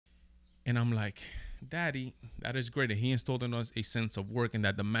And I'm like, Daddy, that is great. And he installed in us a sense of work and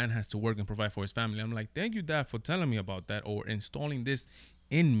that the man has to work and provide for his family. I'm like, thank you, Dad, for telling me about that or installing this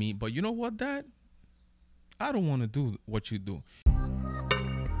in me. But you know what, Dad? I don't want to do what you do.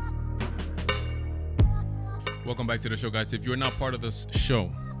 Welcome back to the show, guys. If you're not part of this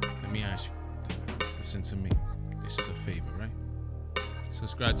show, let me ask you, listen to me. This is a favor, right?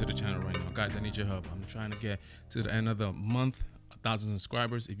 Subscribe to the channel right now. Guys, I need your help. I'm trying to get to the end of the month, 1,000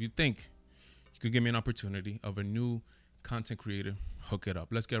 subscribers. If you think you could give me an opportunity of a new content creator, hook it up.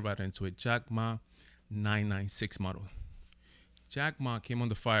 Let's get right into it. Jack Ma 996 model. Jack Ma came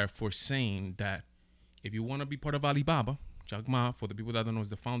under fire for saying that if you want to be part of Alibaba, Jack Ma, for the people that don't know, is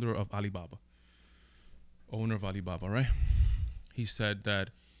the founder of Alibaba, owner of Alibaba, right? He said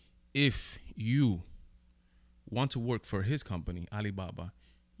that if you want to work for his company, Alibaba,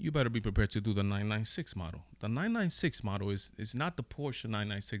 you better be prepared to do the 996 model. The 996 model is not the Porsche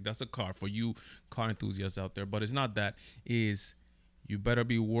 996. That's a car for you car enthusiasts out there, but it's not that. Is you better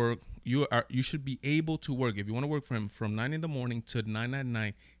be you should be able to work, if you want to work from 9 in the morning to 9 at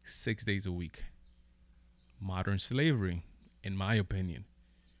night, 6 days a week. Modern slavery, in my opinion.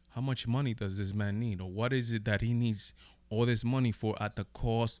 How much money does this man need, or what is it that he needs all this money for at the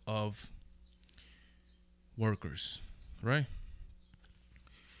cost of workers, right?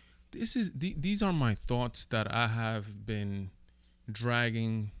 These are my thoughts that I have been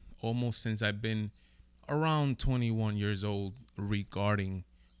dragging almost since I've been around 21 years old regarding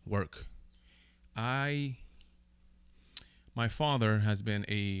work. My father has been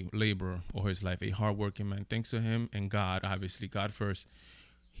a laborer all his life, a hardworking man. Thanks to him and God, obviously, God first.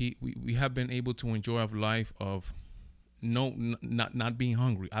 We have been able to enjoy a life of not being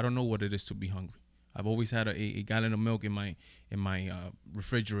hungry. I don't know what it is to be hungry. I've always had a gallon of milk in my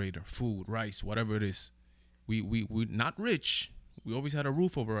refrigerator, food, rice, whatever it is. We not rich. We always had a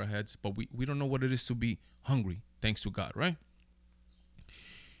roof over our heads, but we don't know what it is to be hungry. Thanks to God, right?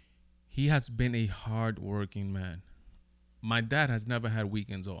 He has been a hard-working man. My dad has never had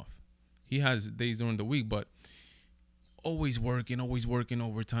weekends off. He has days during the week, but always working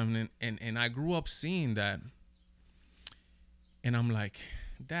overtime. And I grew up seeing that. And I'm like,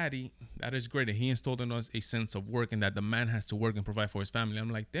 Daddy, that is great. And he installed in us a sense of work and that the man has to work and provide for his family. I'm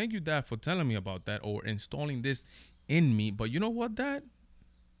like, thank you, Dad, for telling me about that or installing this in me. But you know what, Dad?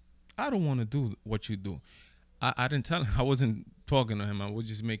 I don't want to do what you do. I didn't tell him. I wasn't talking to him. I was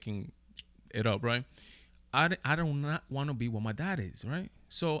just making it up, right? I do not want to be what my dad is, right?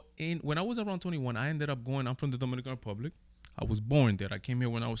 So when I was around 21, I ended up going. I'm from the Dominican Republic. I was born there. I came here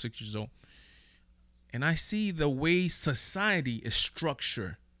when I was 6 years old. And I see the way society is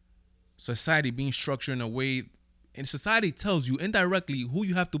structured. Society being structured in a way, and society tells you indirectly who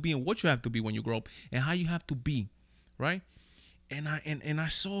you have to be and what you have to be when you grow up and how you have to be, right? And I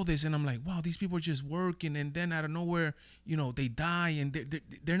saw this and I'm like, wow, these people are just working, and then out of nowhere, they die and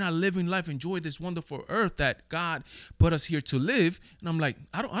they're not living life, enjoy this wonderful earth that God put us here to live. And I'm like,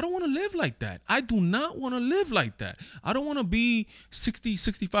 I don't want to live like that. I do not want to live like that. I don't want to be 60,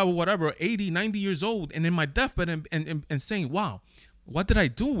 65 or whatever, 80, 90 years old and in my deathbed and saying, wow, what did I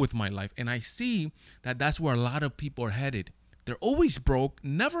do with my life? And I see that that's where a lot of people are headed. They're always broke,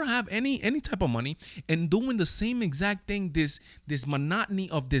 never have any type of money, and doing the same exact thing. This monotony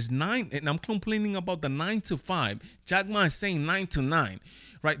of this 9, and I'm complaining about the 9 to 5. Jack Ma is saying 9 to 9,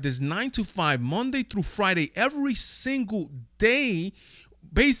 right? This 9 to 5, Monday through Friday, every single day,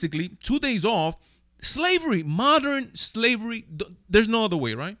 basically 2 days off. Slavery, modern slavery. There's no other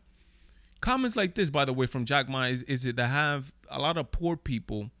way, right? Comments like this, by the way, from Jack Ma is it that have a lot of poor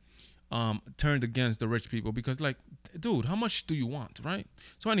people turned against the rich people because, like, dude, how much do you want, right?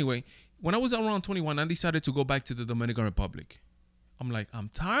 So anyway, when I was around 21, I decided to go back to the Dominican Republic. I'm like, I'm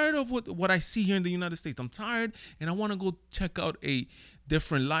tired of what I see here in the United States. I'm tired, and I want to go check out a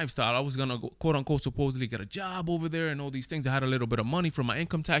different lifestyle. I was gonna go, quote unquote, supposedly get a job over there and all these things. I had a little bit of money from my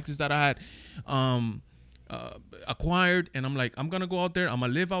income taxes that I had acquired, and I'm like, I'm gonna go out there. I'm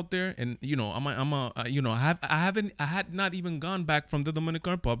gonna live out there, and I had not even gone back from the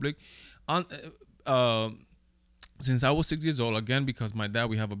Dominican Republic on since I was 6 years old. Again, because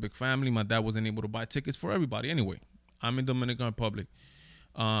we have a big family. My dad wasn't able to buy tickets for everybody. Anyway, I'm in Dominican Republic,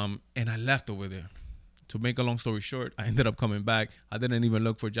 and I left over there. To make a long story short, I ended up coming back. I didn't even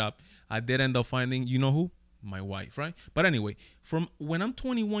look for a job. I did end up finding, you know who? My wife, right? But anyway, from when I'm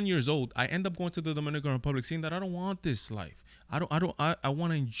 21 years old, I end up going to the Dominican Republic, saying that I don't want this life. I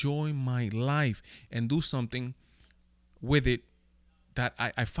want to enjoy my life and do something with it that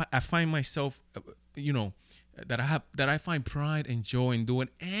I find myself, that I find pride and joy in doing,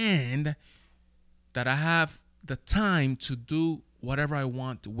 and that I have the time to do whatever I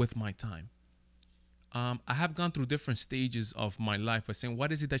want with my time. I have gone through different stages of my life by saying,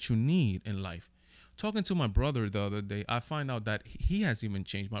 what is it that you need in life? Talking to my brother the other day, I find out that he has even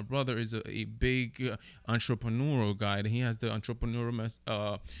changed. My brother is a big entrepreneurial guy, and he has the entrepreneurial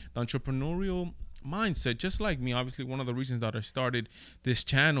mindset, just like me. Obviously, one of the reasons that I started this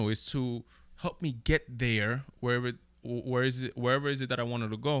channel is to help me get there, wherever is it that I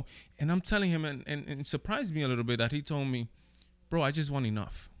wanted to go. And I'm telling him, and it surprised me a little bit that he told me, bro, I just want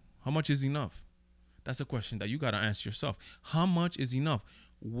enough. How much is enough? That's a question that you got to ask yourself. How much is enough?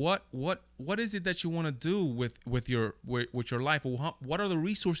 What is it that you want to do with your life? Or what are the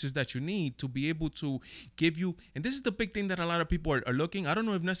resources that you need to be able to give you? And this is the big thing that a lot of people are looking. I don't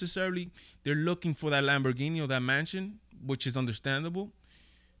know if necessarily they're looking for that Lamborghini or that mansion, which is understandable.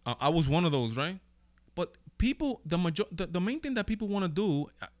 I was one of those, right? But people, the main thing that people want to do,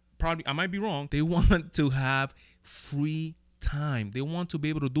 probably I might be wrong, they want to have free time. They want to be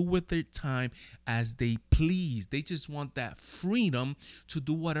able to do with their time as they please. They just want that freedom to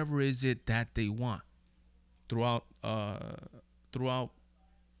do whatever is it that they want throughout the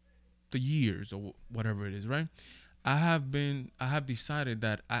years or whatever it is, right? I have decided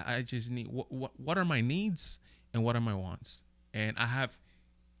that I just need what are my needs and what are my wants, and I have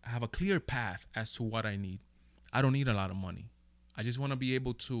a clear path as to what I need. I don't need a lot of money. I just want to be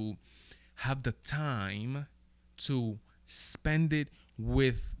able to have the time to spend it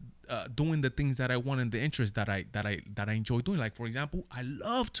with doing the things that I want and the interests that I enjoy doing. Like, for example, I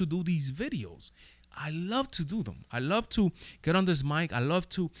love to do these videos. I love to do them. I love to get on this mic. I love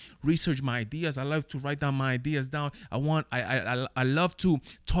to research my ideas. I love to write down my ideas down. I love to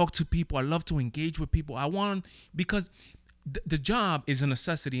talk to people. I love to engage with people. Because the job is a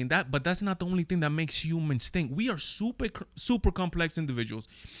necessity, but that's not the only thing that makes humans think. We are super complex individuals.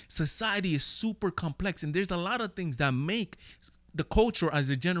 Society is super complex, and there's a lot of things that make the culture as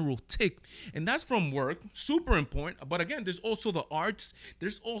a general tick, and that's from work, super important. But again, there's also the arts.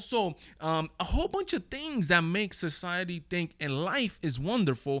 There's also a whole bunch of things that make society think, and life is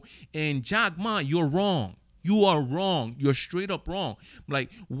wonderful. And Jagma, you're wrong. You are wrong. You're straight up wrong. Like,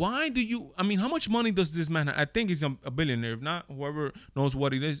 why do you, how much money does this man have? I think he's a billionaire. If not, whoever knows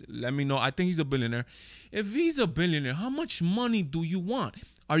what it is, let me know. I think he's a billionaire. If he's a billionaire, how much money do you want?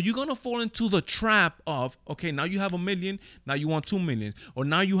 Are you going to fall into the trap of, okay, now you have $1 million, now you want 2 million, or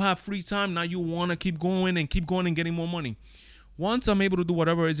now you have free time, now you want to keep going and getting more money? Once I'm able to do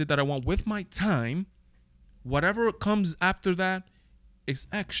whatever is it that I want with my time, whatever comes after that is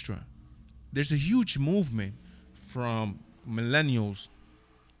extra. There's a huge movement from millennials.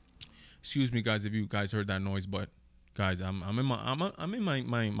 Excuse me, guys, if you guys heard that noise, but guys, I'm in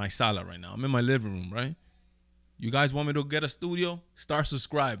my sala right now. I'm in my living room, right? You guys want me to get a studio? Start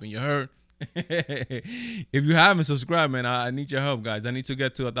subscribing. You heard? If you haven't subscribed, man, I need your help, guys. I need to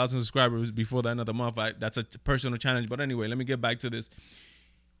get to 1,000 subscribers before the end of the month. That's a personal challenge. But anyway, let me get back to this.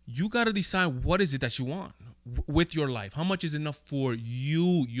 You got to decide what is it that you want with your life. How much is enough for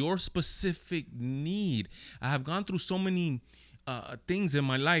you, your specific need? I have gone through so many things in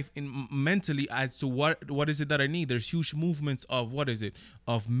my life mentally as to what is it that I need. There's huge movements of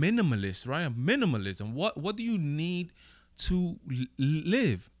of minimalist, right? Of minimalism. What do you need to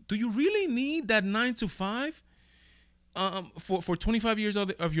live? Do you really need that 9 to 5 for 25 years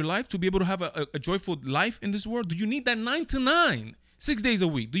of your life to be able to have a joyful life in this world? Do you need that 9 to 9, 6 days a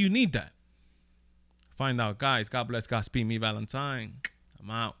week? Do you need that? Find out, guys. God bless. Godspeed. Me, Valentine. I'm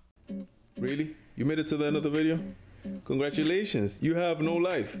out. Really? You made it to the end of the video? Congratulations. You have no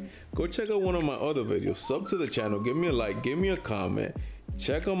life. Go check out one of my other videos. Sub to the channel. Give me a like. Give me a comment.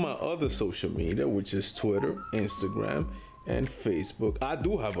 Check out my other social media, which is Twitter, Instagram, and Facebook. I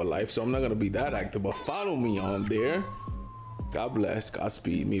do have a life, so I'm not going to be that active, but follow me on there. God bless.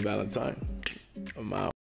 Godspeed. Me, Valentine. I'm out.